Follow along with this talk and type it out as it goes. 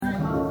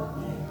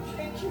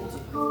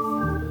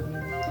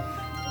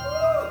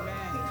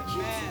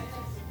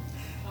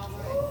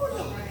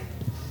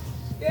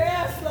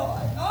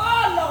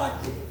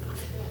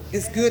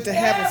it's good to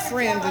have a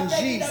friend in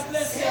Jesus.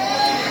 Yes,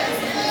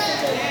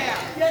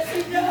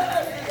 he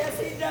does. Yes,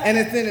 he does. And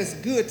then it's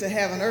good to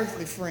have an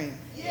earthly friend.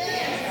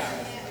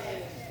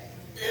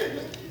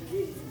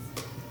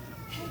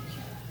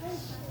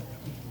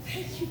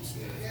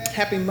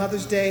 Happy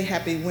Mother's Day,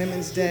 happy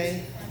Women's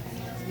Day.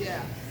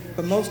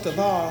 But most of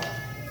all,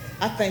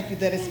 I thank you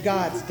that it's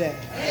God's day.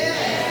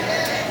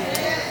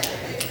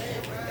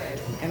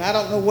 And I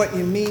don't know what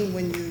you mean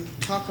when you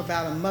talk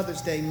about a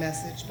Mother's Day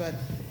message, but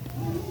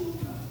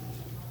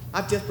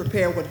I've just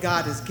prepared what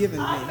God has given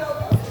me.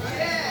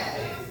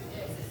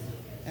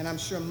 And I'm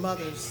sure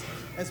mothers,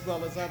 as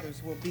well as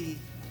others, will be,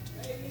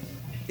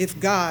 if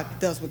God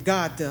does what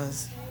God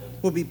does,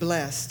 will be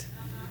blessed.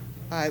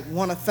 I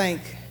want to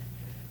thank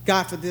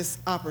God for this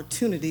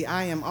opportunity.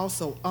 I am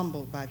also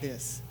humbled by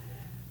this.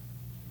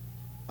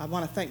 I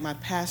want to thank my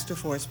pastor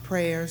for his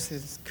prayers,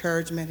 his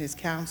encouragement, his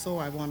counsel.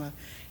 I want to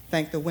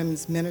thank the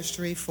women's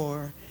ministry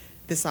for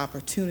this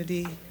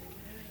opportunity.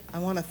 I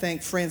want to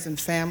thank friends and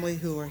family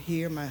who are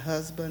here, my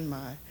husband,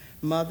 my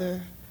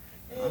mother.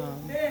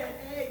 Amen.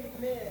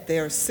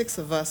 There are 6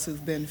 of us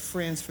who've been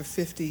friends for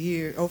 50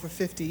 years, over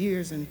 50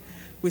 years, and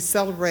we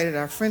celebrated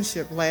our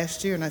friendship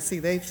last year, and I see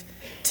they've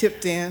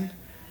tipped in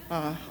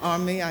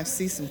on me. I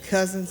see some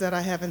cousins that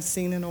I haven't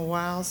seen in a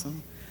while,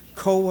 some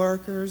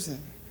co-workers and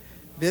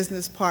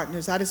business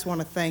partners. I just want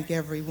to thank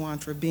everyone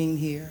for being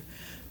here.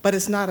 But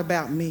it's not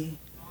about me.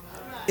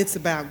 It's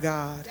about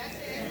God.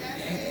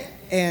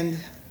 And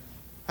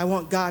I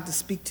want God to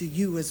speak to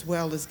you as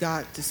well as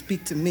God to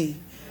speak to me,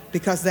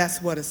 because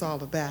that's what it's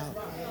all about.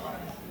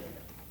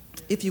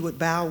 If you would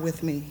bow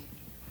with me.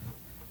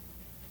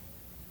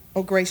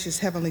 Oh, gracious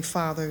Heavenly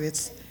Father,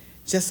 it's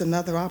just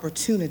another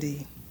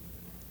opportunity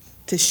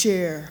to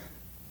share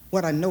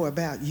what I know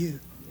about you.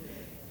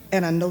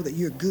 And I know that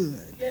you're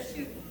good.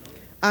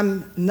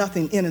 I'm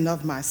nothing in and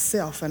of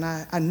myself, and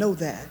I know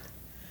that.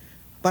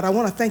 But I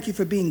want to thank you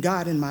for being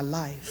God in my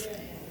life.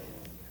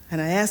 And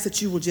I ask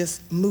that you will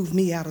just move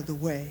me out of the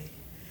way.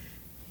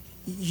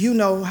 You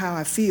know how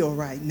I feel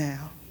right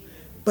now,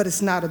 but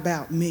it's not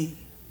about me.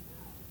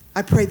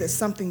 I pray that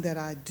something that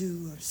I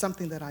do or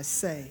something that I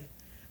say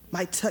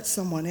might touch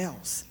someone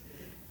else.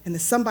 And that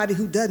somebody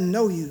who doesn't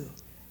know you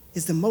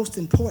is the most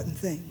important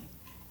thing,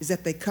 is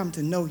that they come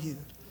to know you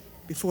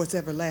before it's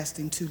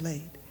everlasting too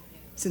late.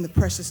 It's in the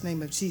precious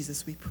name of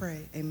Jesus we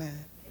pray.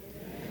 Amen.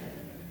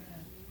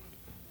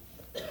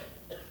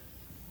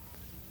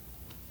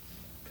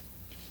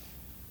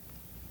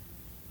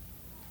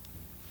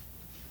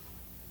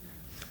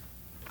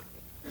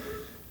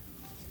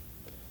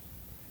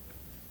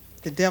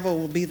 The devil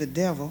will be the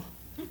devil.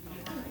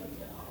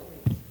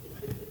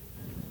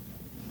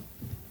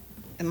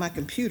 And my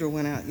computer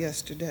went out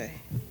yesterday.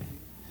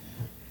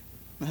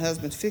 My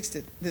husband fixed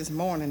it this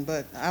morning,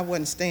 but I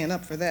wasn't staying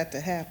up for that to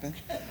happen.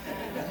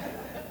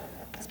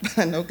 But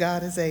I know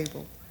God is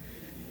able.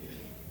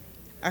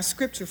 Our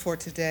scripture for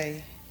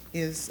today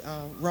is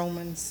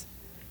Romans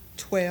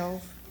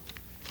 12,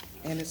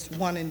 and it's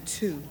 1 and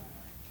 2.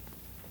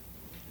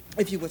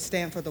 If you would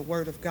stand for the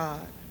word of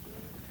God.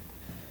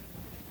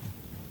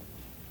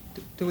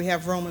 Do we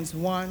have Romans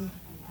 1,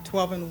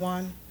 12 and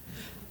 1?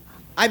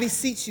 I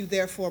beseech you,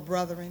 therefore,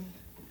 brethren,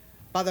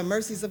 by the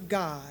mercies of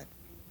God,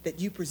 that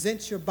you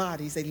present your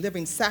bodies a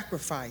living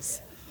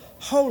sacrifice,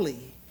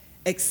 holy,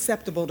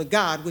 acceptable to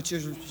God, which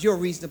is your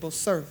reasonable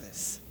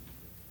service.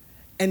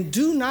 And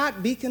do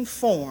not be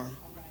conformed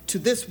to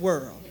this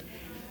world,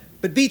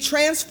 but be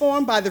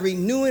transformed by the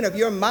renewing of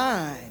your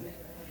mind,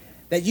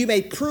 that you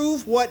may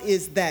prove what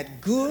is that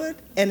good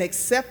and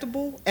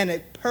acceptable and a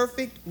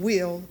perfect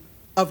will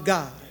of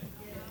God.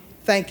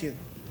 Thank you.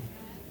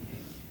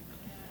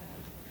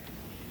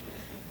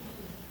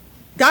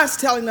 God's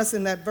telling us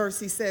in that verse,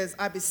 he says,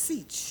 I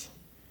beseech,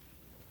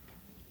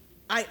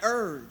 I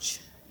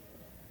urge,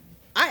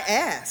 I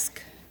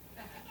ask,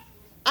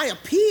 I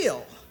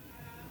appeal,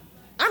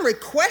 I'm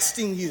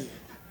requesting you.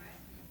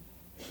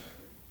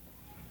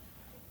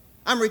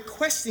 I'm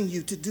requesting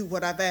you to do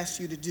what I've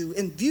asked you to do.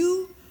 In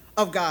view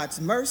of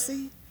God's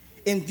mercy,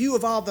 in view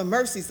of all the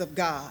mercies of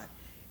God,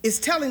 it's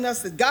telling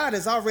us that God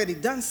has already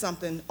done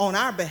something on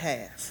our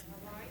behalf.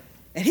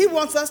 And he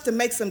wants us to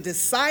make some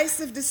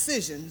decisive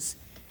decisions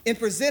in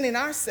presenting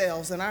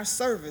ourselves and our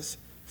service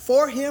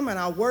for him and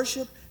our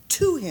worship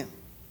to him.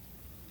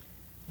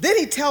 Then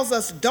he tells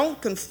us,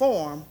 don't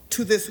conform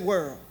to this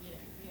world.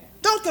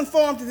 Don't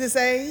conform to this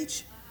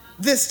age,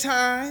 this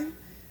time,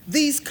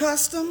 these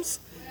customs.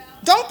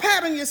 Don't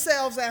pattern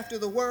yourselves after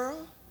the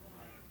world.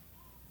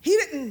 He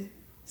didn't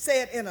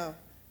say it in a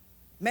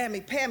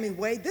mammy-pammy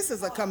way. This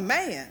is a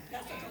command.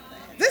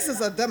 This is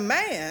a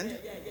demand.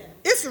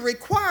 It's a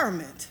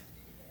requirement.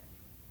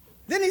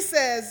 Then he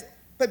says,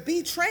 but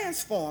be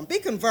transformed, be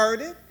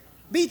converted,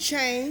 be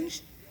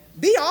changed,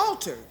 be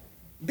altered,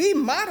 be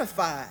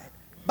modified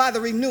by the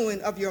renewing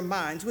of your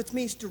minds, which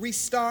means to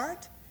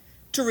restart,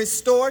 to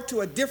restore to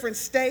a different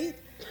state,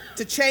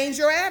 to change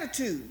your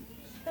attitude,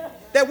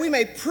 that we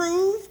may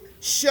prove,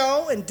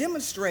 show, and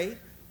demonstrate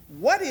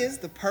what is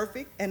the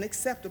perfect and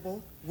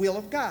acceptable will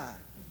of God.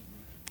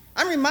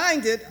 I'm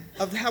reminded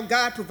of how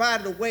God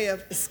provided a way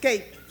of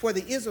escape for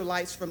the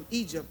Israelites from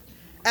Egypt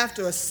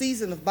after a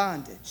season of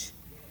bondage.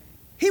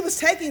 He was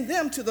taking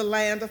them to the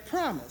land of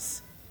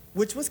promise,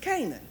 which was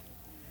Canaan.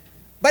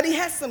 But he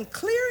had some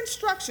clear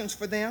instructions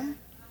for them.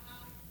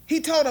 He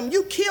told them,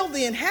 you kill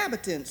the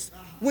inhabitants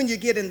when you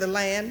get in the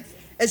land,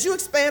 as you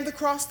expand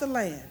across the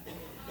land.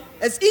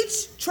 As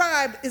each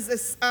tribe is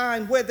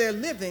assigned where they're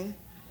living,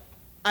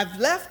 I've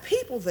left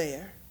people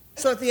there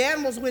so that the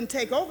animals wouldn't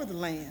take over the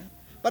land.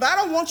 But I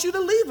don't want you to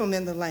leave them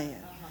in the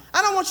land.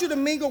 I don't want you to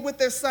mingle with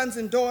their sons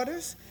and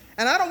daughters.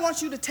 And I don't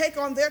want you to take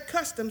on their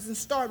customs and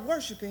start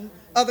worshiping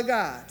other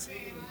gods.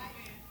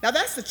 Now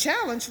that's the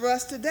challenge for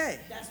us today.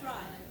 That's right.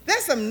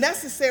 There's some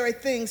necessary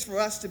things for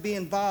us to be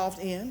involved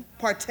in,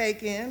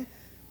 partake in.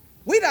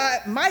 We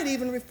might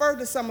even refer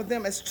to some of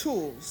them as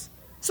tools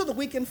so that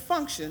we can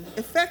function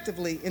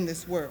effectively in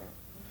this world.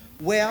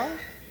 Well,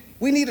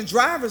 we need a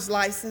driver's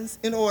license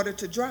in order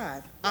to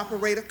drive,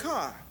 operate a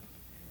car.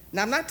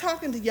 Now, I'm not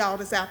talking to y'all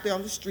that's out there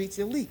on the streets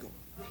illegal.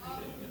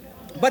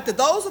 But to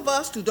those of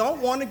us who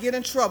don't want to get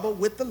in trouble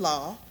with the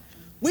law,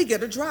 we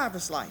get a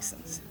driver's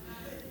license.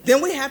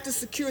 Then we have to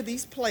secure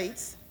these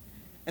plates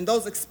and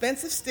those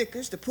expensive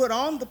stickers to put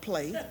on the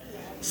plate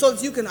so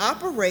that you can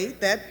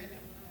operate that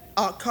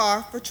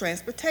car for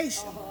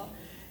transportation.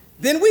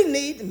 Then we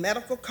need a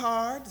medical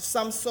card of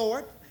some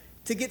sort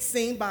to get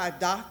seen by a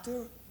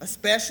doctor, a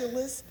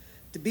specialist,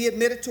 to be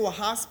admitted to a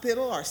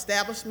hospital or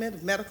establishment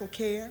of medical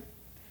care.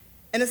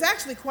 And it's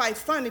actually quite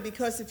funny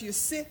because if you're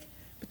sick,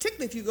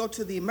 particularly if you go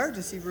to the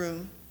emergency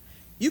room,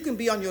 you can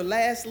be on your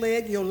last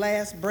leg, your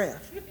last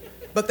breath.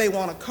 But they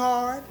want a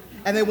card,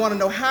 and they want to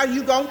know how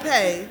you're going to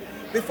pay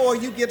before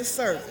you get a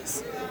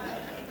service.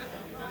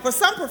 For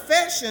some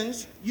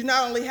professions, you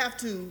not only have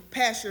to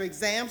pass your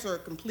exams or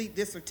complete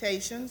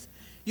dissertations,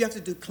 you have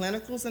to do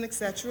clinicals and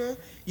etc.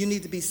 You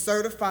need to be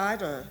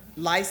certified or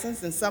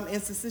licensed in some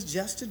instances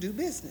just to do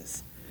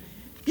business.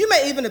 You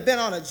may even have been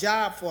on a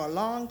job for a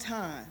long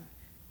time,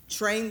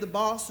 trained the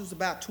boss who's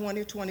about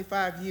 20 or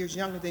 25 years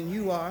younger than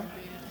you are,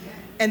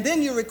 and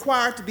then you're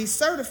required to be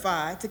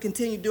certified to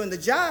continue doing the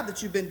job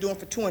that you've been doing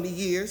for 20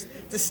 years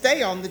to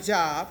stay on the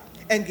job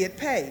and get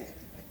paid.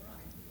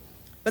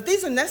 But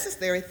these are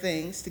necessary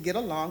things to get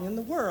along in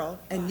the world,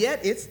 and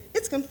yet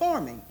it's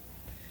conforming.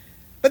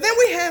 But then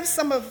we have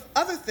some of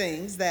other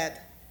things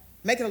that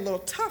make it a little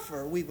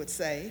tougher, we would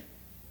say.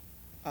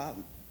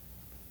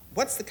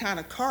 What's the kind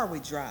of car we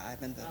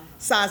drive and the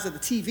size of the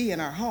TV in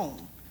our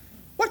home?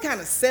 What kind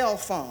of cell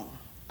phone?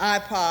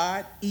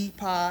 iPod,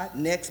 ePod,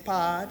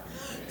 NextPod,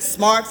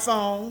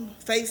 smartphone,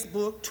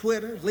 Facebook,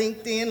 Twitter,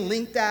 LinkedIn,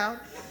 linked out.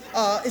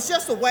 It's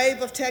just a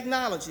wave of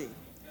technology.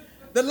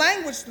 The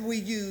language that we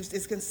use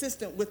is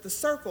consistent with the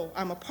circle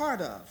I'm a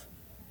part of.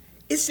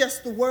 It's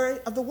just the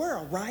word of the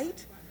world,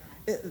 right?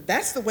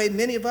 That's the way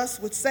many of us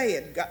would say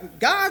it.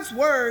 God's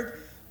word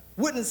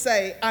wouldn't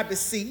say, I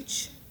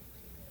beseech,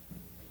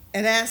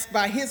 and ask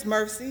by his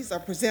mercies or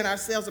present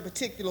ourselves a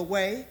particular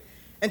way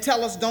and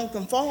tell us don't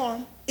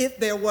conform if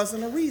there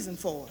wasn't a reason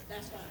for it.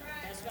 That's right.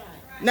 That's right.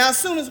 Now, as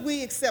soon as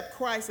we accept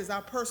Christ as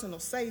our personal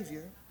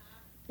Savior,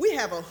 we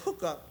have a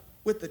hookup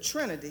with the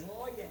Trinity,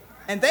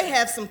 and they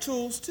have some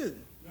tools too.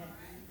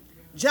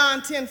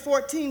 John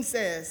 10:14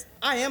 says,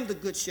 I am the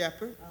good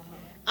shepherd.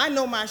 I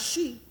know my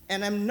sheep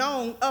and am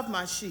known of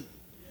my sheep.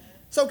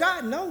 So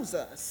God knows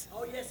us.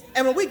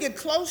 And when we get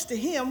close to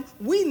him,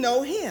 we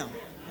know him.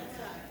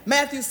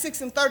 Matthew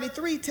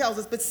 6:33 tells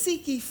us, but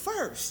seek ye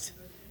first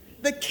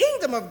the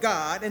kingdom of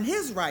God and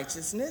his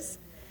righteousness,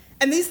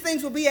 and these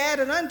things will be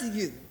added unto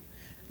you.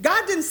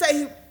 God didn't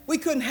say we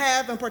couldn't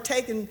have and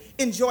partake and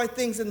enjoy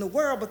things in the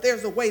world, but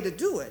there's a way to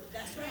do it.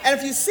 Right. And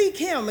if you seek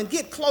him and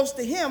get close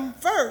to him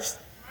first,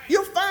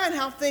 you'll find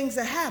how things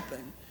will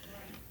happen.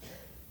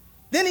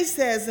 Then he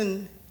says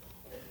in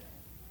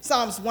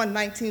Psalms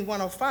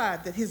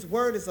 119:105 that his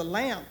word is a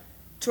lamp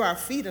to our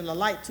feet and a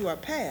light to our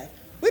path.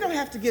 We don't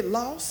have to get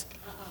lost.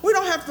 We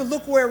don't have to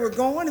look where we're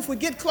going. If we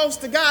get close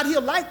to God,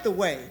 he'll light the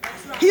way.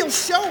 He'll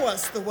show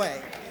us the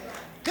way.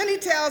 Then he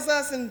tells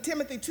us in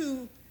Timothy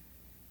 2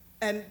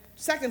 and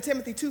 2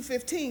 Timothy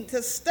 2:15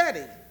 to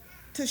study,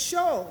 to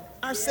show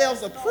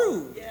ourselves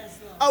approved,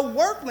 a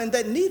workman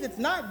that needeth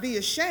not be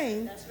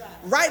ashamed,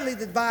 rightly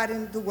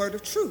dividing the word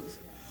of truth.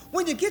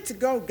 When you get to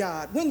know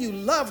God, when you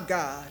love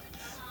God,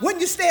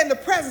 when you stay in the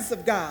presence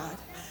of God,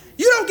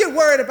 you don't get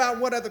worried about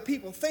what other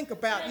people think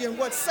about you and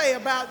what say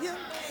about you,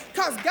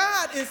 because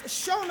God is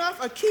sure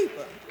enough a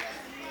keeper.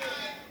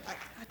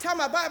 I tell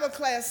my Bible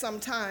class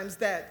sometimes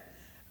that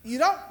you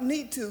don't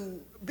need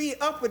to be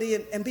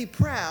uppity and be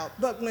proud,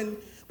 but when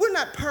we're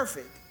not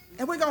perfect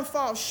and we're going to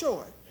fall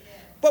short.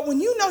 But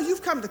when you know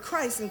you've come to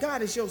Christ and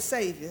God is your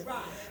Savior,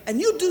 and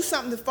you do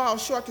something to fall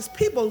short, because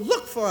people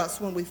look for us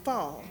when we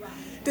fall,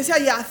 to tell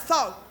you, I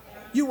thought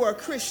you were a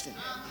Christian.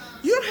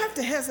 You don't have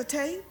to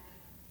hesitate.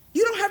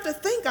 You don't have to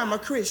think I'm a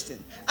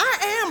Christian.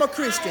 I am a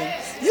Christian.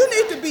 You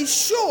need to be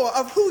sure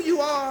of who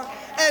you are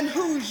and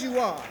whose you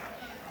are.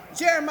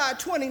 Jeremiah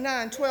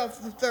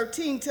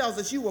 29:12-13 tells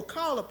us, you will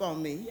call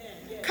upon me.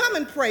 Come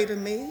and pray to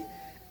me.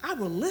 I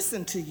will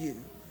listen to you.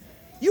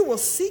 You will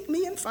seek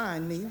me and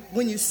find me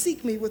when you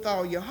seek me with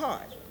all your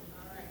heart.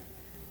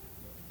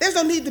 There's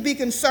no need to be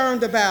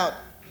concerned about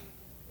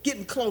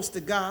getting close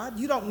to God.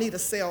 You don't need a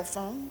cell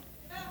phone.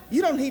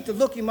 You don't need to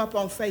look him up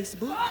on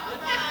Facebook.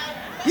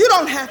 You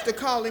don't have to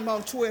call him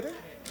on Twitter.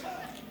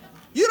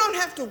 You don't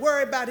have to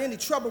worry about any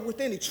trouble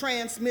with any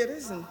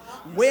transmitters and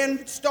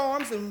wind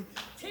storms and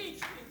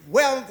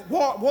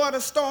water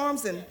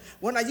storms. And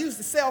when I use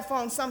the cell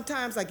phone,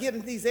 sometimes I get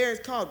in these areas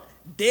called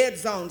dead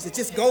zones. It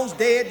just goes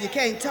dead. You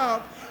can't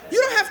talk.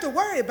 You don't have to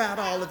worry about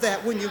all of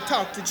that when you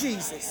talk to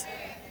Jesus.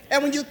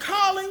 And when you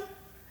call him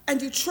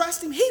and you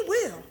trust him, he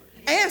will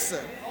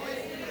answer.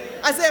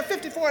 Isaiah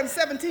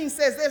 54:17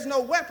 says, there's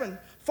no weapon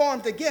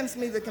formed against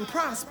me that can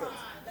prosper.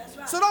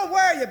 So don't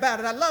worry about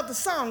it. I love the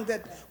song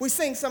that we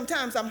sing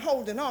sometimes, I'm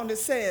holding on, that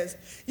says,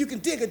 you can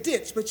dig a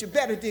ditch, but you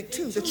better dig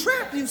two. The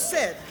trap you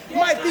set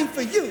might be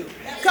for you.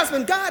 Because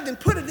when God didn't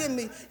put it in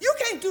me, you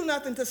can't do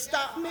nothing to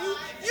stop me.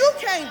 You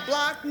can't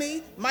block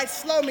me, might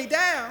slow me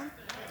down.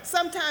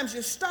 Sometimes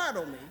you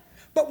startle me.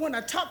 But when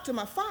I talk to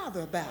my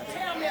Father about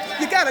it,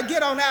 you got to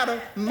get on out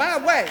of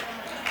my way.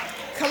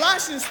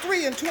 Colossians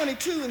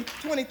 3:22 and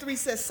 23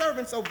 says,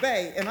 servants,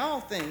 obey in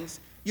all things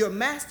your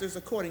masters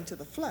according to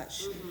the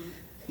flesh.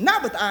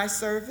 Not with eye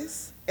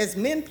service as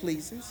men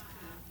pleasers,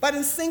 but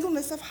in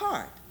singleness of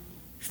heart,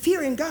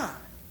 fearing God.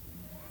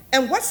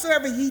 And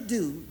whatsoever ye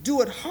do,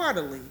 do it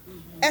heartily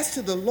as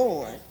to the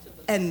Lord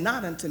and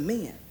not unto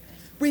men,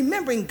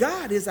 remembering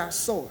God is our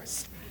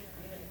source.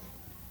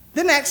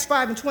 Then Acts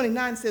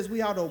 5:29 says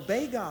we ought to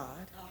obey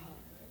God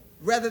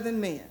rather than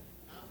men.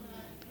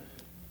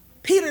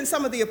 Peter and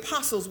some of the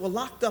apostles were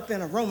locked up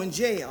in a Roman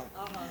jail,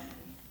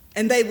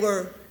 and they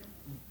were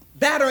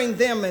battering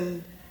them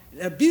and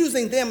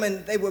abusing them,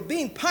 and they were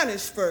being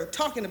punished for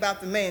talking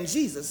about the man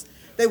Jesus.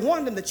 They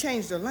wanted them to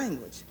change their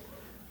language.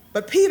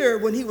 But Peter,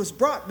 when he was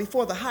brought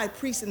before the high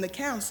priest and the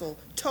council,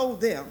 told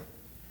them,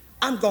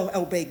 I'm going to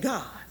obey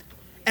God,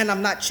 and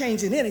I'm not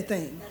changing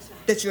anything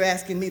that you're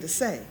asking me to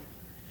say.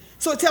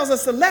 So it tells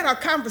us to let our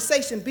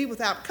conversation be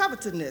without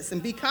covetousness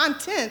and be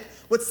content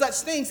with such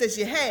things as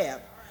you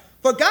have.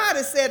 For God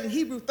has said in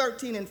Hebrews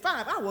 13:5,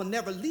 I will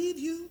never leave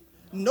you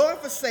nor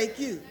forsake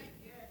you.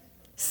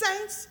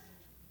 Saints,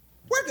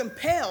 we're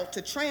compelled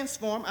to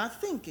transform our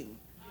thinking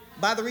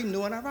by the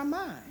renewing of our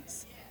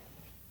minds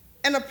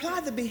and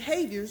apply the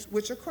behaviors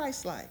which are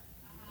Christ-like.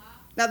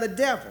 Now the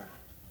devil,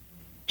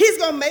 he's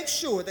going to make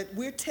sure that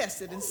we're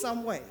tested in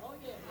some way.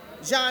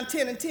 John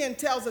 10:10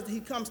 tells us that he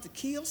comes to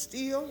kill,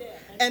 steal,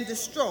 and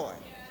destroy.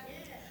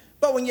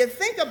 But when you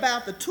think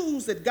about the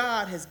tools that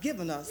God has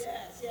given us,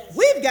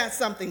 we've got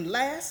something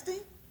lasting,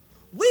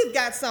 we've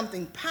got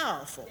something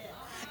powerful.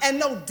 And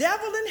no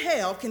devil in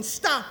hell can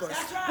stop us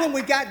when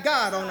we got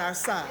God on our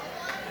side.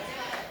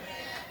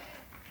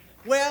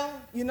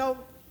 Well, you know,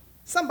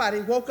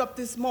 somebody woke up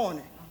this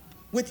morning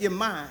with your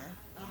mind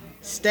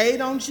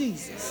stayed on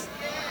Jesus.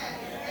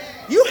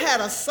 You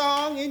had a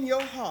song in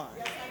your heart.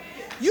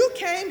 You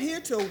came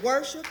here to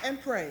worship and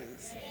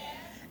praise.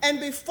 And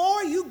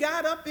before you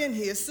got up in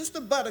here, Sister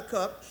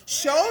Buttercup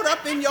showed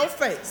up in your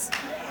face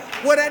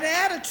with an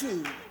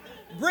attitude,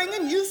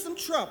 bringing you some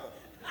trouble.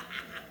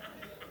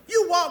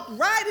 You walked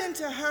right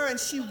into her and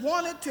she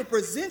wanted to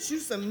present you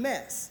some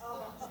mess.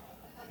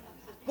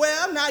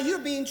 Well, now you're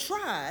being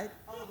tried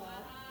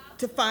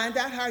to find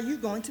out how you're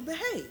going to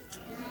behave.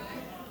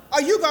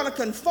 Are you going to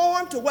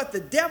conform to what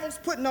the devil's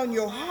putting on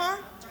your heart?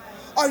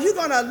 Or are you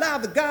going to allow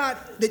the God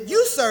that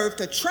you serve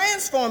to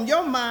transform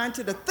your mind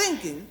to the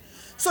thinking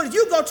so that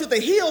you go to the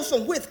hills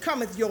from which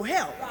cometh your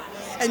help?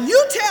 And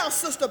you tell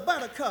Sister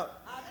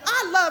Buttercup,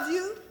 I love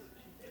you.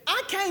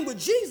 I came with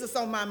Jesus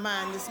on my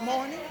mind this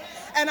morning,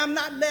 and I'm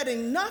not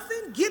letting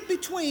nothing get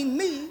between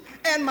me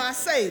and my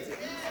Savior.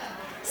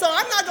 So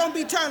I'm not going to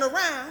be turned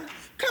around.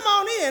 Come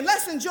on in.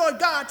 Let's enjoy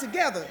God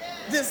together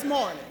this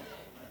morning.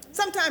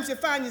 Sometimes you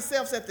find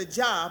yourselves at the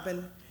job,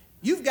 and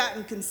you've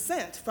gotten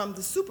consent from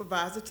the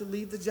supervisor to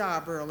leave the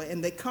job early,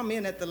 and they come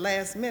in at the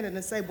last minute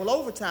and say, well,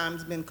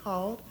 overtime's been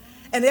called,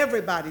 and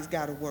everybody's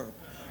got to work.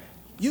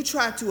 You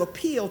try to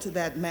appeal to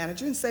that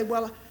manager and say,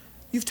 well,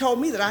 you've told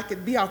me that I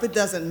could be off. It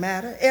doesn't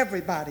matter.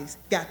 Everybody's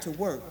got to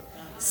work.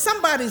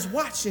 Somebody's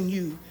watching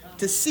you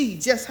to see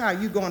just how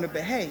you're going to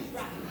behave.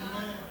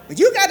 But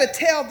you got to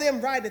tell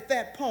them right at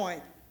that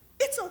point,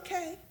 it's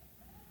okay.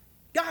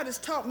 God has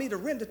taught me to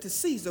render to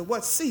Caesar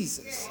what's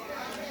Caesar's.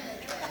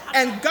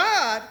 And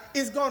God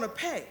is going to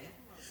pay.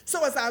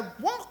 So as I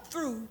walk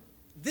through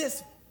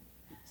this,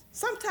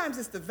 sometimes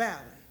it's the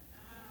valley.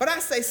 But I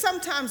say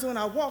sometimes when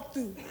I walk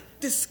through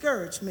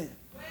discouragement,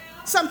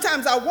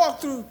 sometimes I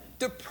walk through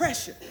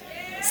depression,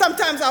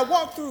 sometimes I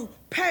walk through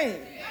pain,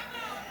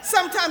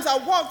 sometimes I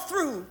walk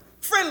through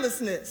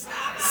friendlessness,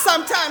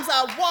 sometimes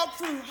I walk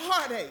through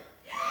heartache,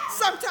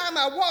 sometimes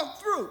I walk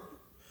through.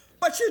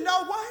 But you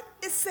know what?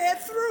 It said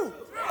through.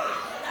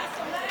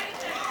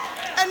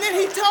 And then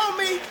he told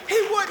me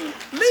he wouldn't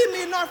leave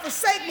me nor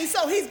forsake me,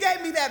 so he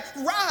gave me that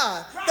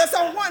rod that's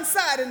on one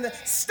side and the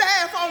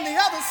staff on the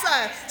other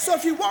side. So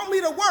if you want me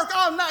to work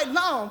all night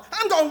long,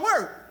 I'm going to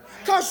work,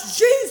 because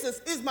Jesus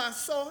is my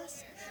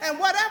source. And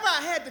whatever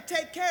I had to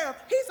take care of,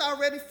 he's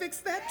already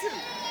fixed that too.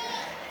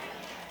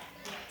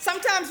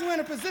 Sometimes we're in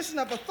a position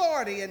of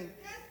authority and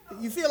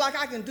you feel like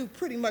I can do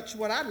pretty much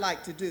what I'd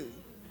like to do.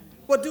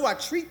 Well, do I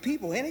treat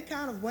people any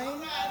kind of way?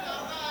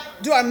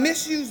 Do I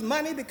misuse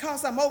money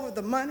because I'm over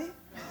the money?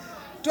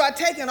 Do I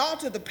take and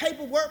alter the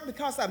paperwork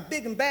because I'm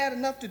big and bad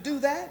enough to do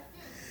that?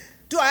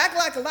 Do I act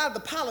like a lot of the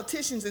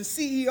politicians and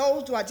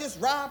CEOs? Do I just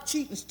rob,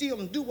 cheat, and steal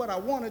and do what I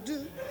want to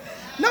do?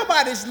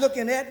 Nobody's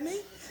looking at me.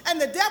 And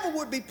the devil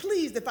would be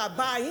pleased if I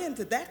buy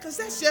into that because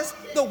that's just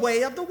the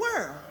way of the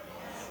world.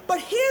 But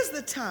here's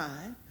the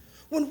time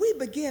when we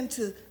begin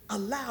to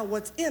allow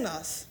what's in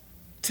us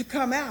to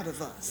come out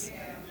of us.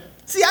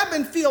 See, I've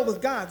been filled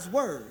with God's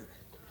word.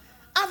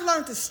 I've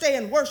learned to stay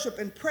in worship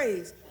and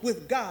praise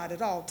with God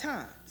at all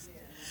times.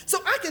 So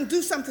I can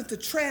do something to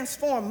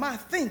transform my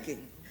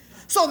thinking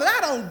so that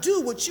I don't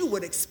do what you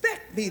would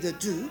expect me to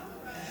do.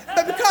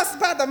 But because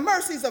by the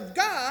mercies of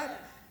God,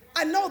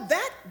 I know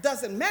that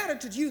doesn't matter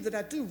to you that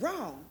I do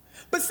wrong.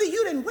 But see,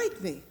 you didn't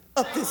wake me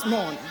up this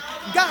morning.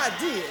 God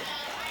did.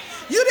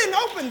 You didn't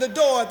open the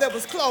door that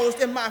was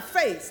closed in my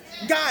face.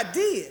 God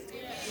did.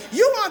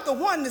 You aren't the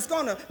one that's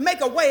going to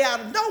make a way out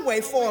of no way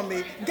for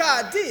me.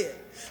 God did.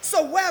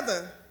 So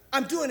whether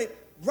I'm doing it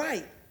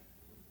right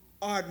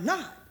or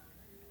not,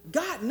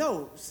 God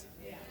knows.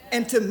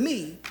 And to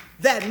me,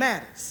 that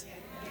matters.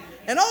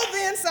 And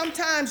then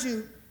sometimes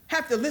you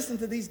have to listen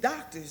to these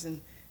doctors and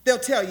they'll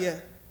tell you,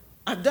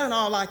 I've done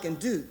all I can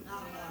do.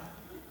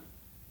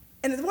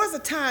 And there was a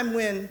time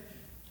when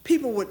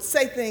people would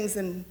say things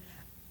and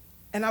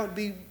I would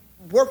be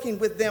working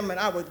with them and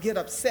I would get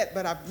upset,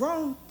 but I've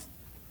grown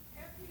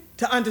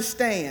to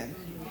understand.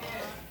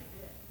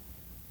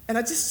 And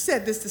I just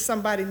said this to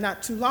somebody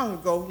not too long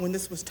ago when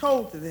this was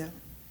told to them.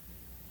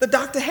 The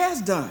doctor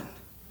has done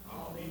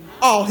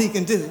all he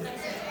can do.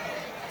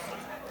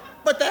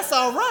 But that's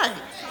all right.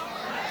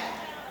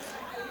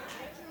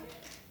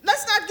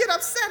 Let's not get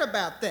upset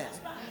about that.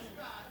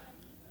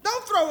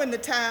 Don't throw in the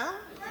towel.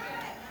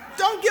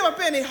 Don't give up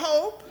any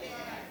hope.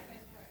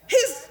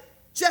 He's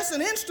just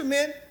an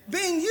instrument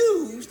being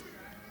used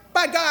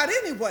by God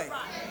anyway.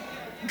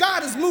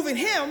 God is moving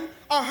him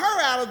or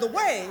her out of the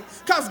way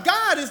because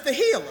God is the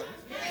healer.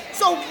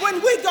 So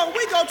when we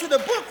go to the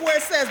book where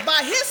it says,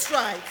 by his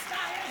stripes,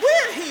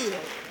 we're healed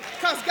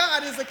because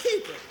God is a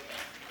keeper.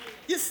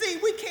 You see,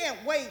 we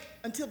can't wait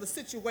until the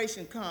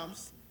situation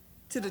comes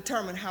to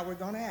determine how we're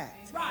going to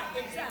act. Right,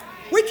 exactly.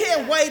 We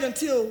can't wait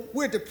until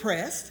we're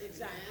depressed.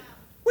 Exactly.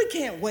 We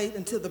can't wait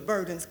until the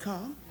burdens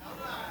come.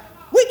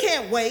 We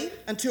can't wait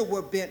until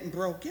we're bent and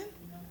broken.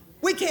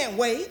 We can't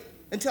wait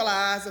until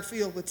our eyes are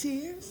filled with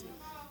tears.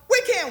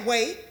 We can't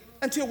wait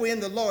until we're in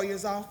the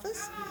lawyer's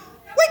office.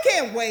 We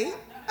can't wait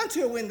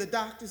until we're in the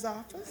doctor's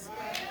office.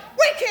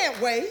 We can't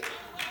wait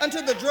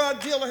until the drug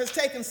dealer has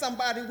taken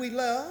somebody we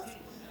love.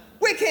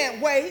 We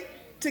can't wait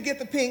to get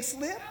the pink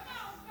slip.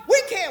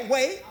 We can't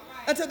wait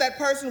until that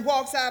person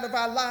walks out of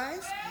our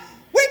lives.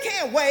 We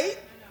can't wait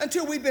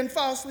until we've been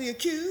falsely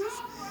accused.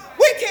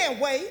 We can't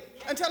wait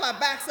until our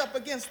back's up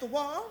against the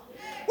wall.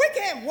 We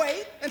can't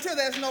wait until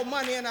there's no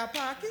money in our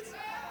pockets.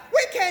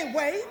 We can't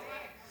wait.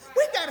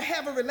 We've got to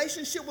have a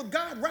relationship with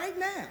God right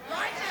now.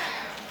 Right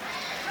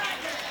now.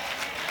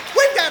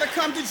 We've got to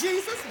come to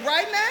Jesus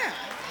right now.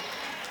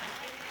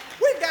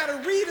 We've got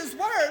to read his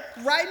word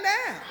right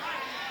now.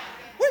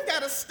 We've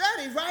got to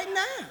study right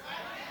now.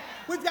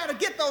 We've got to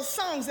get those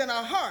songs in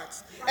our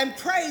hearts and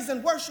praise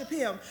and worship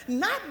him,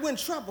 not when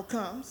trouble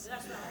comes,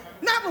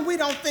 not when we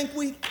don't think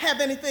we have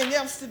anything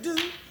else to do,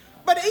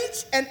 but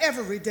each and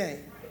every day.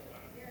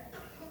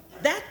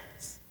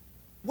 That's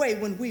way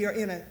when we are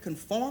in a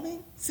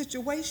conforming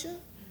situation,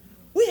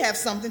 we have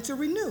something to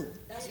renew.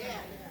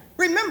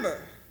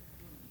 Remember,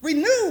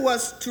 renew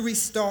was to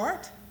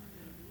restart,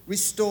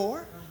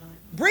 restore,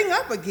 bring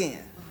up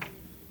again.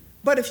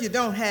 But if you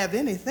don't have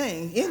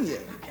anything in you,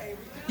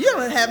 you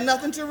don't have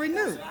nothing to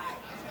renew.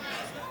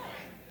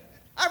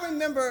 I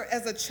remember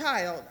as a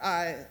child,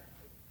 I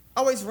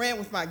always ran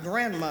with my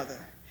grandmother.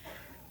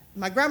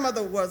 My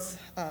grandmother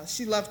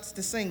she loved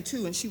to sing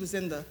too, and she was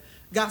in the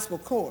gospel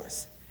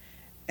chorus.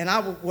 And I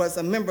was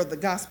a member of the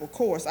gospel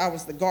chorus. I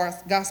was the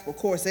gospel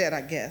chorus ed, I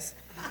guess,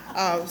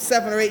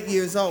 7 or 8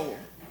 years old.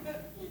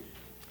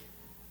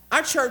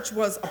 Our church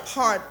was a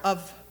part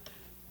of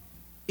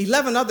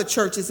 11 other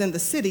churches in the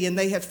city, and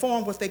they had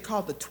formed what they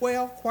called the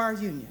 12 Choir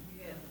Union.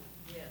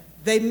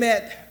 They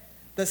met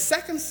the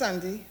second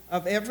Sunday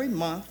of every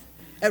month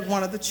at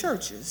one of the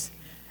churches,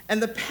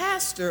 and the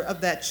pastor of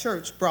that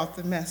church brought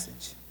the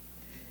message.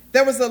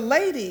 There was a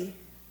lady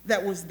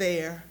that was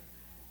there,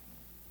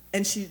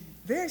 and she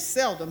very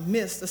seldom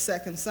missed the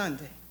second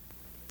Sunday.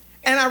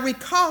 And I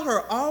recall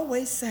her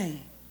always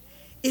saying,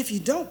 if you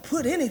don't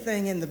put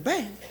anything in the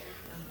bank,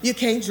 you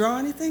can't draw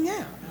anything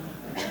out.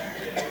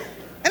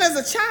 And as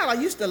a child,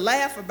 I used to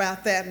laugh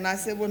about that, and I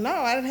said, well, no,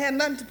 I didn't have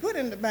nothing to put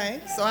in the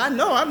bank, so I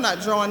know I'm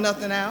not drawing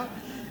nothing out.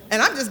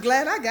 And I'm just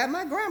glad I got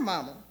my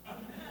grandmama.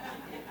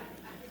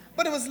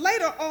 But it was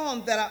later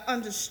on that I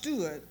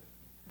understood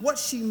what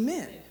she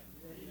meant.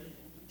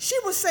 She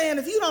was saying,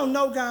 if you don't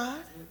know God,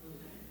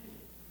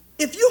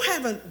 if you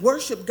haven't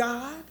worshiped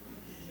God,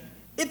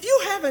 if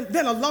you haven't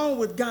been alone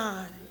with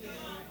God,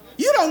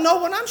 you don't know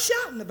what I'm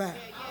shouting about.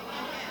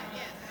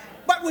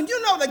 But when you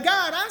know the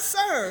God I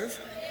serve,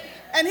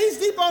 and he's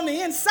deep on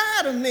the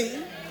inside of me,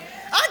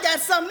 I got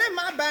something in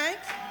my bank,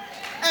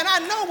 and I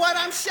know what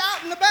I'm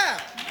shouting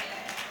about.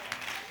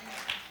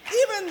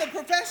 Even the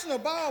professional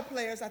ball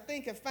players, I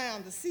think, have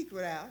found the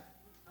secret out.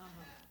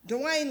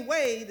 Dwayne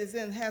Wade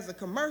has a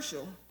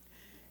commercial,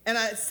 and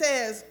it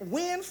says,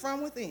 "Win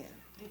from within."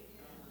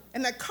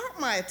 And that caught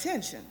my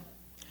attention.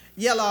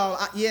 Y'all,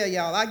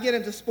 I get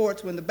into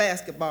sports when the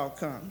basketball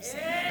comes.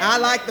 I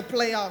like the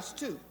playoffs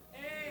too.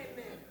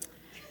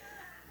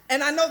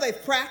 And I know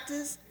they've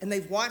practiced and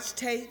they've watched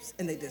tapes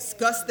and they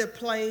discuss their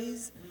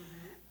plays.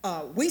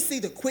 We see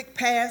the quick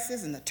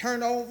passes and the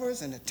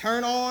turnovers and the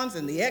turn-ons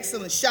and the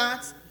excellent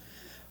shots.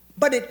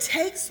 But it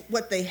takes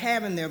what they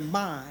have in their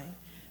mind,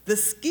 the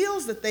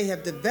skills that they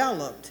have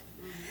developed,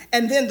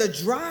 and then the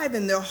drive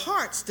in their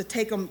hearts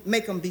to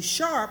make them be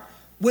sharp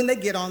when they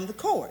get on the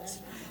courts.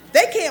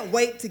 They can't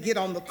wait to get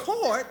on the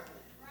court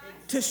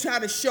to try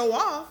to show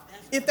off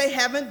if they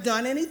haven't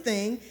done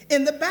anything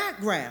in the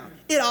background.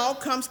 It all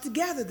comes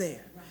together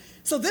there.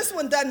 So this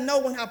one doesn't know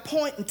when I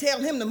point and tell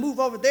him to move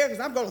over there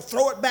because I'm going to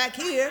throw it back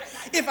here.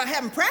 If I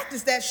haven't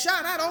practiced that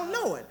shot, I don't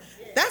know it.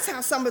 That's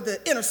how some of the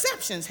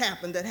interceptions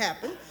happen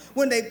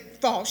when they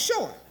fall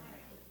short.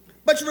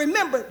 But you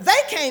remember,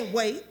 they can't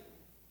wait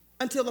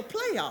until the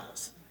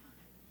playoffs.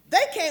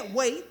 They can't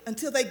wait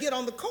until they get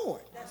on the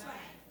court.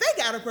 They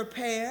got to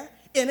prepare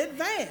in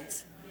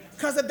advance.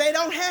 Because if they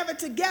don't have it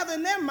together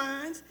in their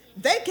minds,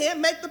 they can't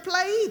make the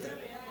play either.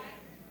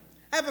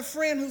 I have a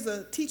friend who's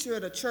a teacher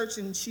at a church,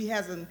 and she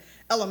has an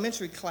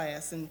elementary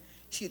class, and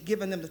she had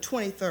given them the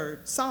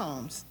 23rd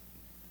Psalms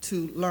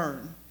to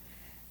learn.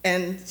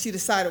 And she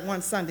decided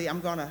one Sunday, I'm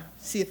going to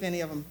see if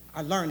any of them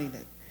are learning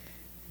it.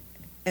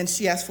 And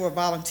she asked for a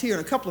volunteer,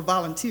 and a couple of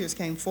volunteers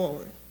came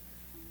forward.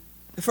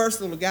 The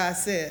first little guy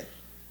said,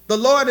 "The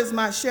Lord is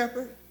my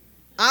shepherd.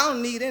 I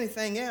don't need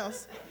anything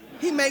else.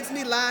 He makes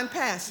me lie in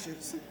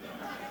pastures."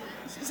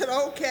 She said,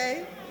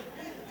 "Okay."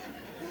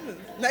 The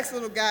next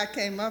little guy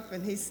came up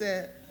and he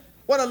said,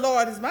 "Well, the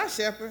Lord is my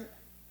shepherd.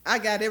 I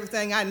got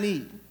everything I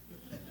need."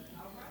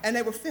 And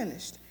they were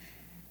finished.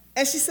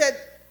 And she said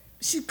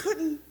she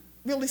couldn't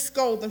really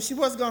scold them. She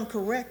wasn't going to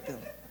correct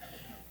them.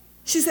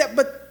 She said,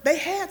 but they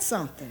had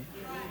something.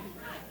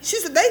 She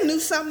said they knew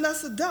something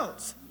us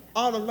adults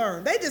ought to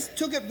learn. They just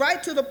took it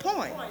right to the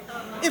point.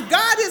 If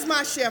God is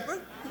my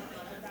shepherd,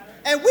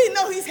 and we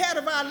know he's head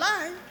of our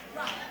life,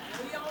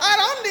 I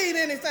don't need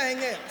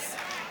anything else.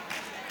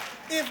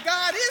 If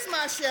God is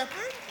my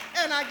shepherd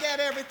and I get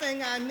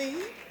everything I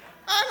need,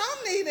 I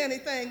don't need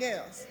anything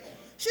else.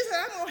 She said,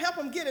 I'm going to help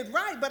them get it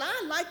right, but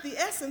I like the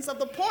essence of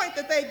the point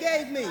that they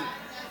gave me.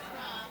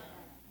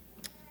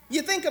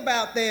 You think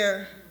about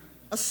a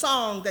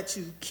song that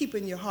you keep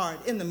in your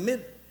heart in the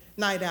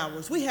midnight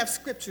hours. We have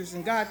scriptures,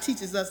 and God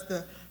teaches us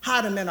to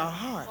hide them in our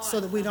hearts so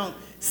that we don't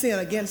sin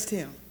against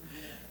him.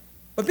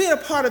 But being a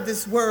part of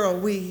this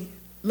world, we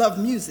love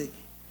music.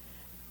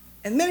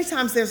 And many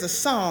times there's a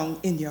song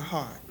in your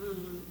heart.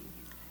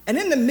 And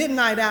in the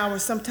midnight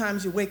hours,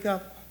 sometimes you wake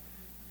up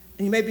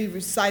and you may be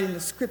reciting the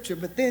scripture,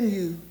 but then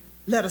you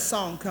let a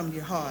song come to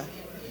your heart.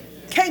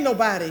 Can't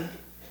nobody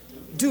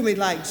do me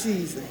like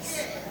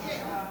Jesus.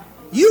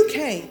 You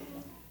can't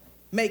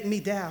make me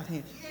doubt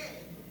him.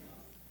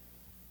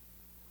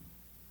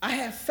 I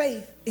have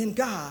faith in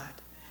God.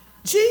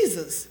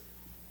 Jesus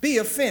be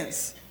a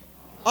fence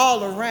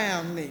all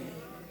around me.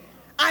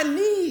 I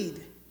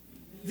need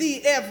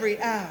thee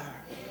every hour.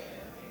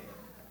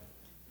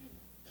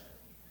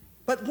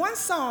 But one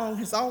song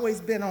has always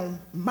been on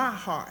my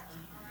heart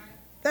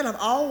that I've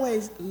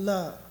always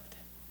loved.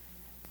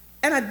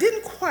 And I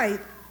didn't quite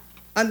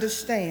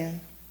understand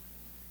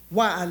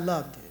why I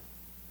loved it.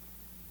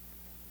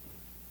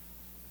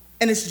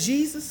 And it's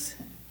Jesus,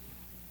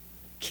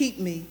 keep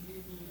me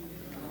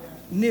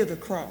near the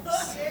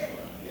cross.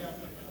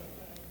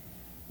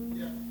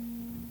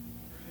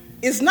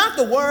 It's not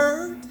the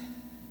word.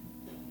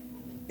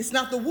 It's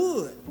not the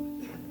wood.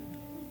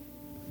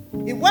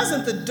 It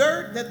wasn't the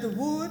dirt that the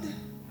wood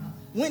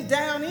went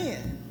down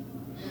in.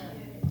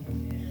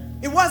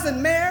 It wasn't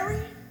Mary,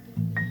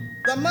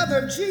 the mother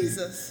of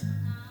Jesus,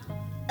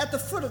 at the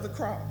foot of the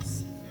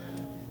cross.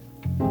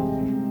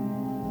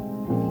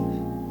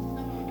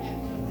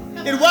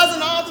 It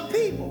wasn't all the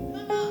people.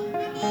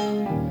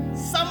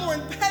 Some were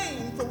in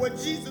pain for what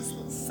Jesus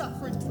was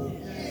suffering through.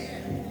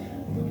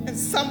 And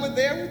some were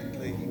there with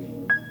glee.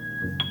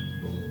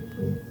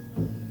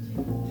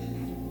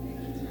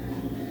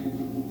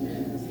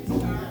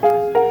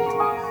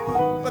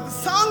 But the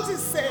song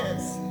just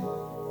says,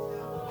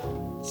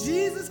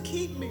 Jesus,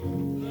 keep me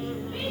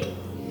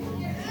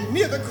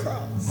near the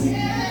cross.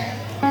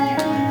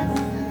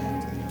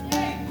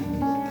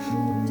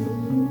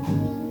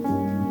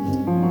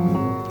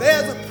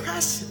 There's a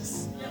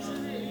precious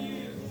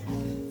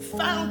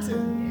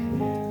fountain.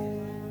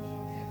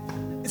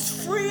 It's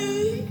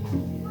free.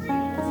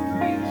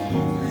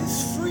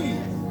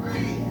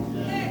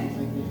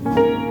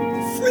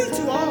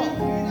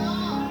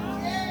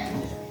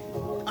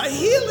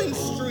 healing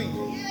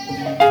stream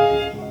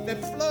that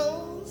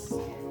flows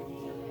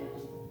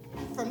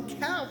from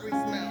Calvary's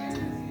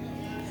mountain.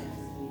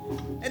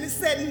 And it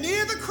said,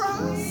 near the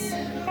cross,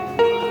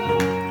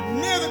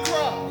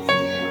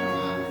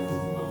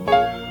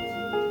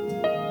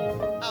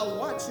 I'll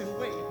watch and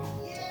wait.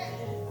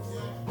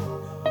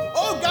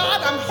 Oh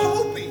God, I'm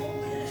hoping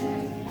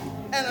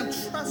and I'm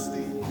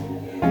trusting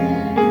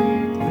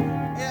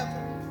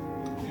ever.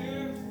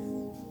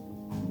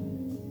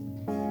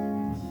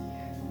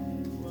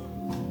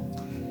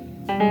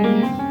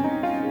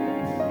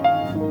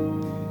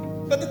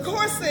 But the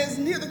chorus says,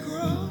 near the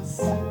cross,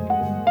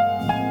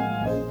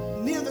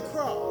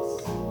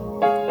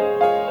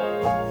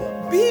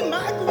 be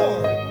my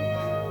glory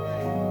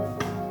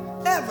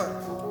ever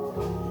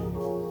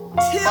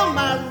till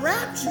my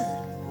raptured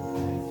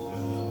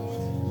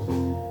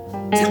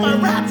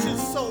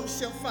soul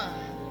shall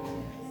find.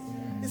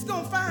 It's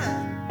gonna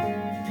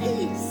find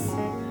peace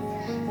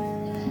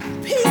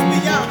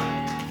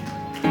beyond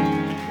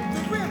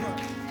the river.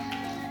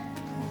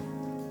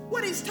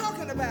 What he's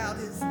talking about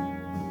is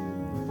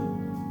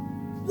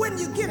when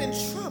you get in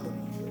trouble,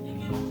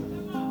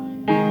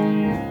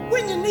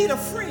 when you need a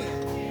friend,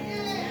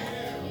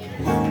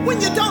 when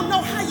you don't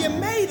know how you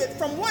made it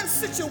from one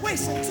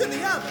situation to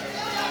the other,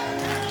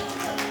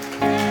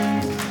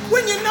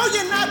 when you know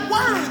you're not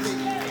worthy,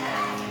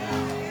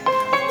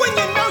 when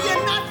you know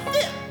you're not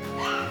fit,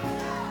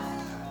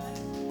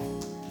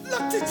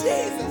 look to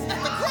Jesus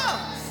at the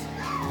cross.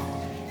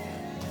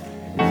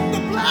 The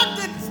blood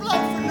didn't flow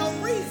for no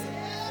reason.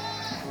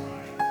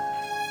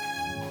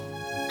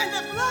 And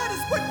the blood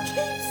is what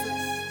keeps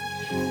us.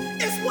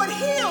 It's what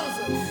heals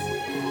us.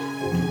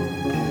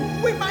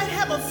 We might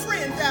have a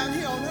friend down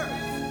here on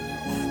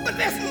earth, but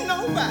there's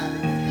nobody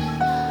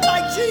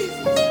like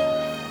Jesus.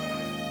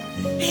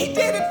 He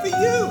did it for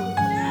you.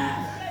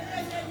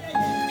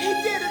 He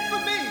did it for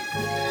me.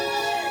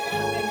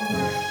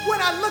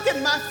 When I look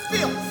at my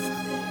filth,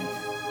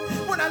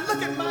 when I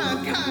look at my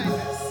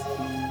unkindness,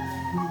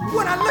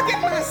 when I look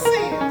at my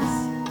sins,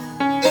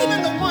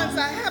 even the ones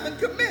I haven't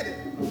committed,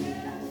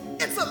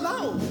 it's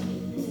alone.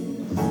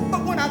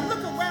 But when I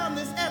look around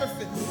this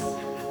edifice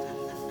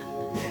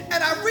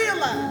and I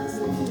realize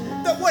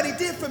that what he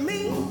did for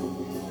me,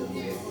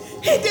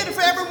 he did it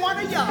for every one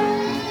of y'all.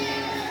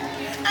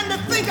 And to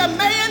think a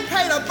man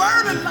paid a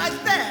burden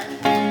like that,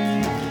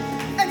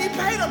 and he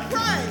paid a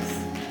price.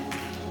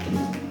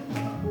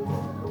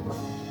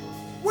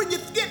 When you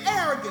get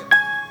arrogant,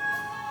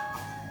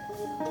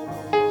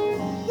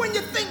 when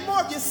you think more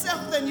of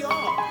yourself than you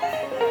are,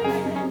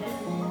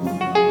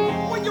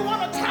 when you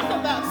want to talk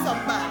about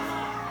somebody,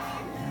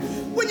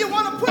 when you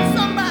want to put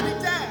somebody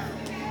down,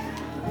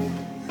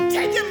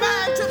 take your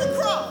mind to the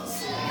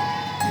cross.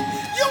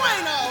 You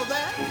ain't all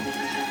that.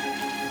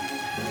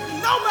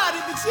 Nobody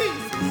but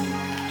Jesus.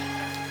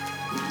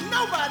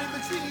 Nobody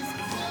but Jesus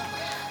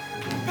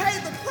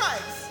paid the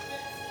price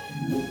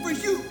for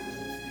you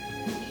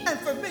and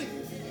for me.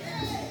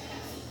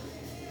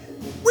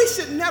 We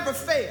should never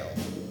fail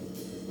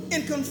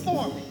in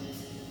conforming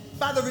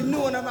by the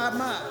renewing of our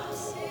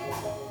minds.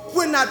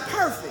 We're not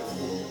perfect,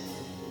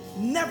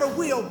 never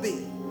will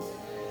be.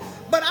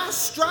 But our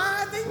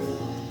striving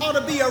ought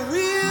to be a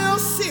real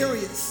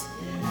serious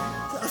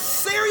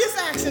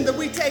action that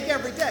we take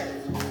every day.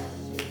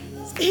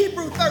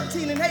 Hebrews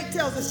 13:8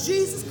 tells us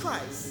Jesus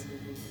Christ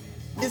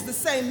is the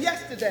same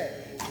yesterday,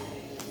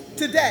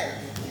 today,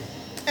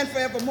 and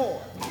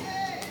forevermore.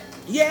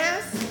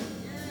 Yes,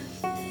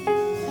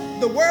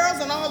 the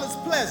world and all its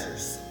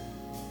pleasures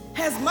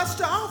has much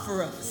to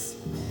offer us.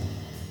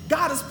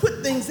 God has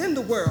put things in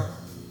the world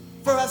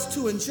for us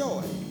to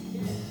enjoy.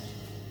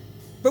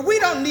 But we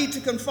don't need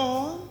to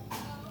conform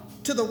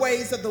to the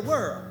ways of the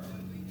world.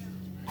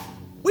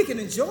 We can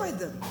enjoy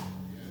them,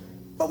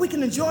 but we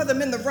can enjoy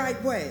them in the right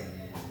way.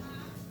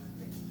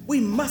 We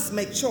must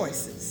make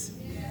choices.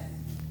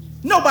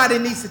 Nobody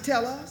needs to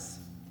tell us.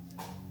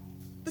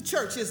 The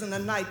church isn't a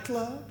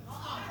nightclub.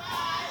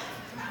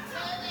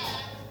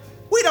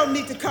 We don't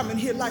need to come in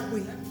here like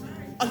we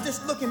are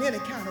just looking any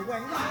kind of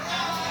way,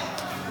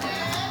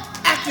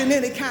 acting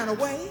any kind of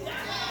way.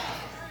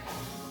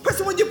 Because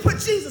when you put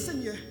Jesus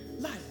in your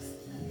life,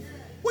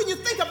 when you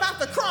think about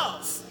the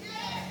cross,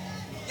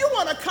 you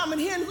want to come in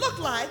here and look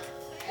like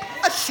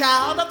a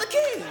child of the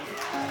King.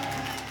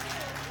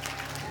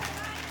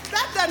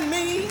 That doesn't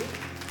mean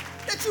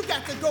that you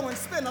got to go and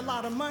spend a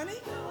lot of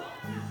money,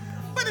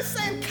 but it's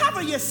saying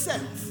cover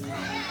yourself.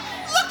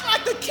 Look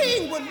like the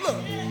King would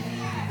look.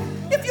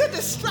 If you're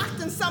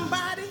distracting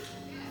somebody,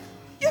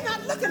 you're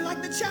not looking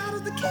like the child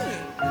of the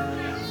King.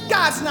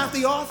 God's not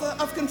the author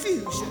of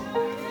confusion.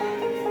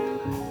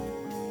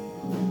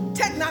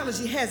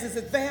 Technology has its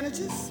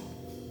advantages.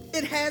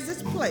 It has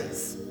its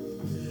place.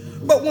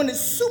 But when it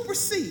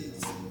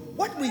supersedes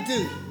what we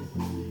do,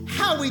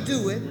 how we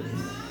do it,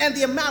 and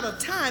the amount of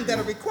time that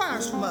it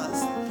requires from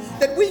us,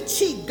 that we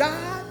cheat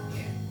God,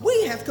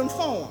 we have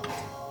conformed.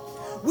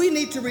 We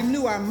need to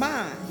renew our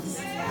minds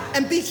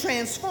and be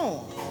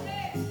transformed.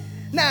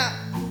 Now,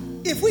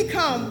 if we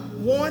come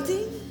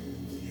wanting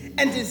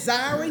and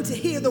desiring to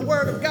hear the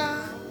word of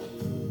God,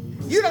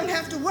 you don't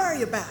have to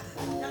worry about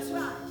it. That's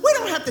right. We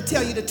don't have to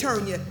tell you to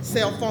turn your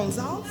cell phones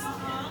off.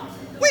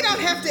 We don't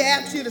have to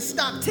ask you to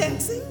stop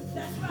texting.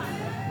 That's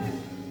right.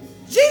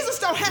 Jesus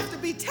don't have to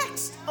be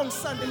texted on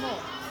Sunday morning.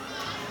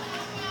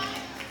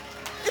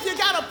 If you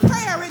got a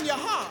prayer in your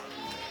heart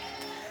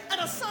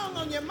and a song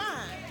on your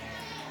mind,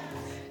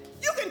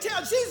 you can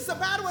tell Jesus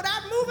about it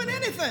without moving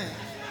anything.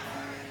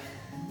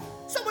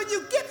 So when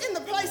you get in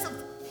the place of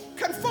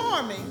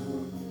conforming,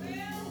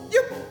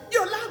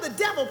 you allow the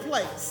devil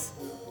place.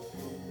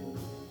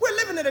 We're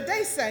living in a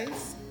day,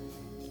 saints,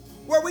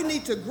 where we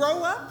need to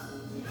grow up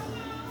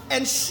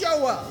and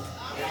show up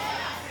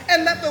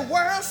and let the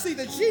world see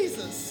the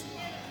Jesus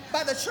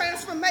by the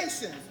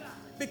transformation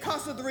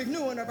because of the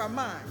renewing of our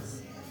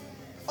minds.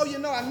 Oh, you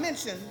know, I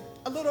mentioned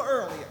a little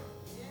earlier,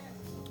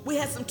 we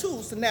had some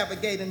tools to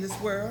navigate in this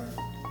world,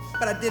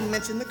 but I didn't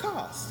mention the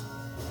cost.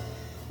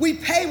 We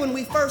pay when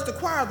we first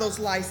acquire those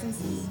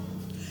licenses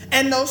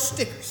and those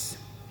stickers,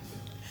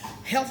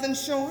 health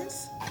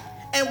insurance,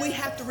 and we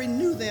have to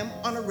renew them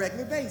on a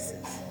regular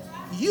basis,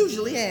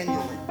 usually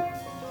annually.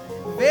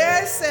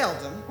 Very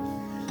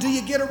seldom do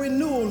you get a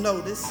renewal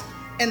notice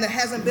and there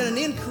hasn't been an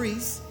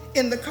increase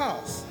in the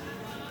cost.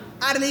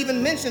 I didn't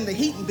even mention the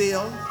heating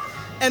bill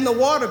and the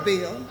water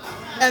bill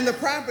and the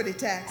property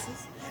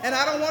taxes, and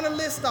I don't want to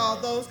list all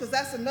those because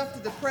that's enough to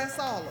depress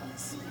all of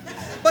us.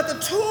 But the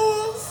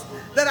tools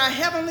that our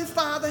Heavenly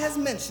Father has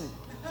mentioned,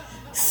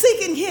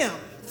 seeking Him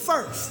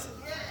first,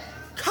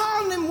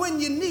 calling Him when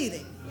you need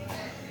Him,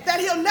 that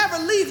He'll never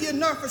leave you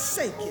nor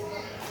forsake you.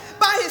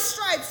 By His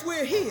stripes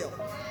we're healed,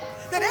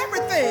 that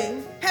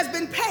everything has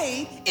been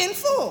paid in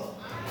full.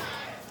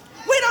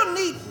 We don't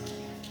need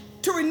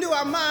to renew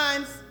our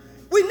minds.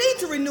 We need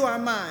to renew our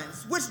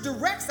minds, which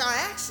directs our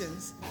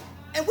actions,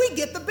 and we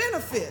get the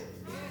benefit.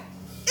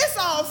 It's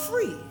all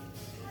free.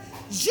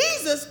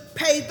 Jesus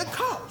paid the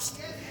cost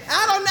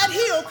out on that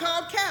hill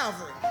called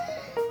Calvary.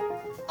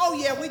 Oh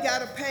yeah, we got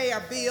to pay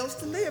our bills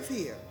to live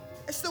here.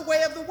 It's the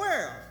way of the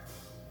world.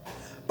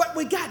 But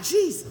we got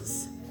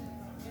Jesus,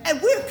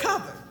 and we're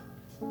covered.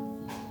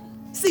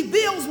 See,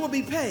 bills will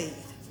be paid.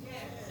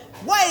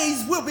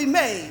 Ways will be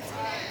made.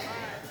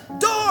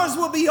 Doors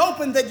will be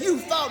opened that you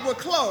thought were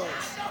closed.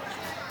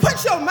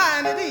 Put your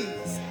mind at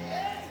ease.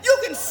 You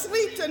can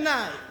sleep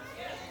tonight.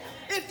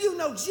 If you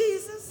know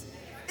Jesus,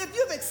 if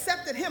you've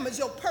accepted Him as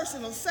your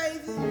personal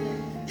Savior,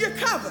 you're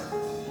covered.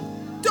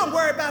 Don't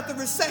worry about the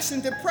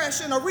recession,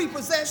 depression, or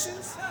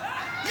repossessions.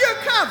 You're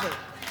covered.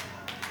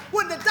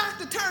 When the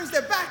doctor turns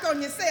their back on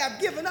you and say, I've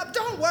given up,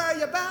 don't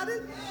worry about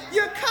it.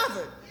 You're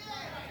covered.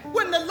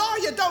 When the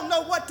lawyer don't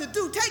know what to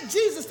do, take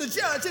Jesus the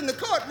judge in the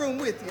courtroom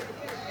with you.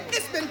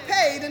 It's been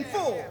paid in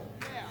full.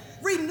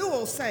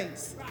 Renewal,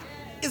 saints,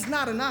 is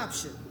not an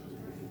option.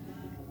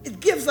 It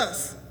gives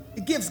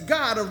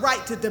God a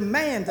right to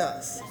demand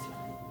us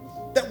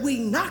that we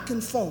not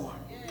conform,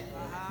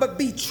 but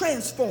be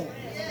transformed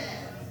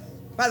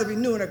by the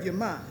renewing of your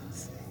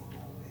minds.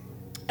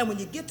 And when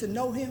you get to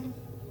know Him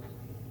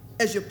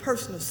as your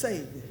personal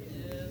Savior,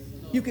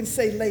 you can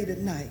say late at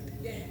night,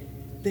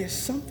 there's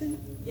something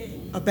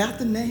about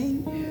the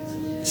name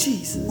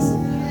Jesus.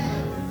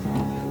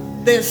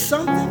 There's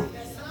something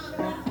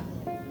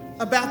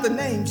about the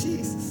name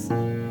Jesus.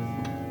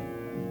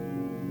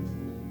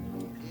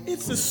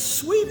 It's the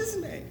sweetest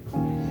name.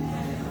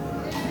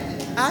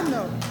 I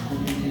know.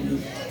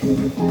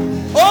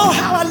 Oh,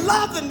 how I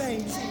love the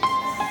name Jesus.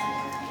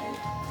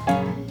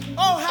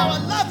 Oh, how I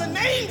love the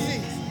name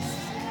Jesus.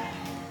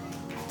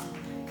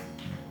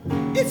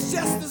 It's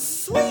just the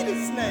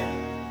sweetest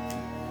name.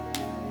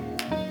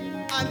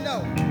 I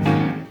know.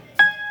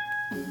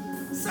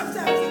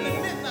 Sometimes in the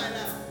midnight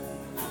hour,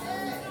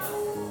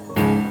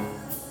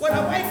 when I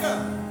wake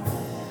up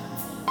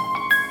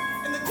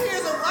and the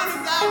tears are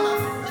running down my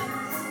face,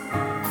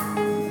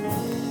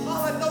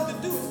 all I know to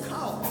do is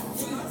call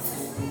Jesus.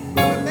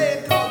 The man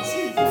called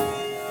Jesus.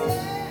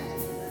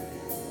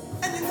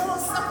 And you know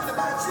something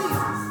about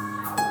Jesus?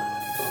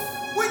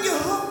 When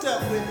you're hooked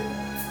up with Him,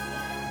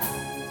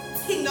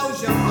 He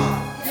knows your heart.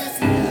 Yes,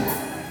 He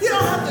does. You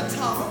don't have to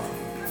talk.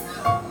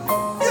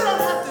 You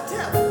don't have to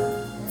tell Him.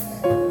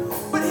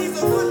 But He's a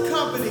good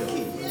company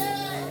keeper.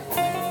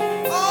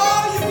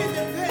 Oh, you can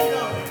depend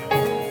on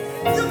Him.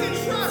 You can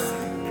trust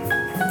Him.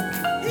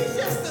 He's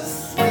just the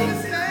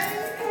sweetest name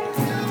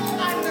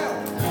I know.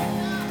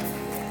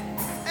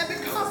 And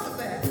because of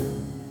that,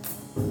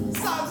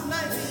 Psalms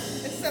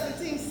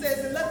 90:17 says,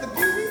 and let the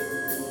beauty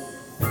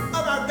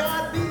of our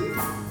God be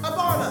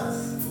upon us,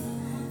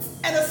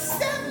 and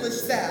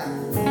establish thou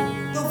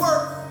the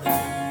work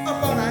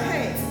upon our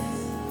hands.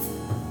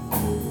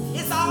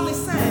 It's only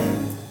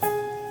saying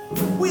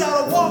we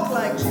ought to walk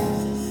like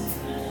Jesus.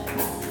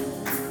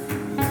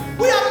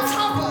 We ought to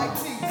talk like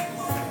Jesus.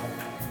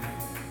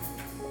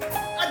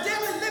 Our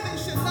daily living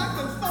should not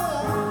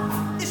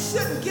conform. It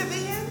shouldn't give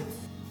in.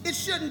 It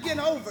shouldn't get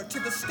over to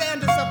the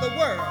standards of the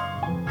world.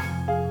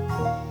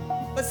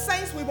 But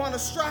saints, we want to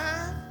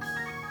strive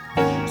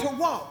to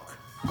walk,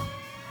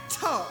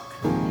 talk,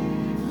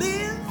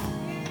 live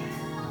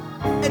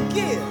and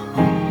give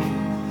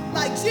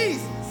like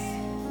Jesus.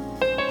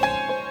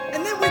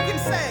 And then we can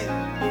say,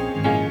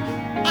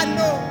 I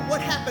know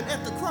what happened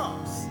at the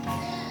cross.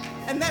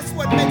 And that's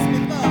what makes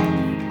me love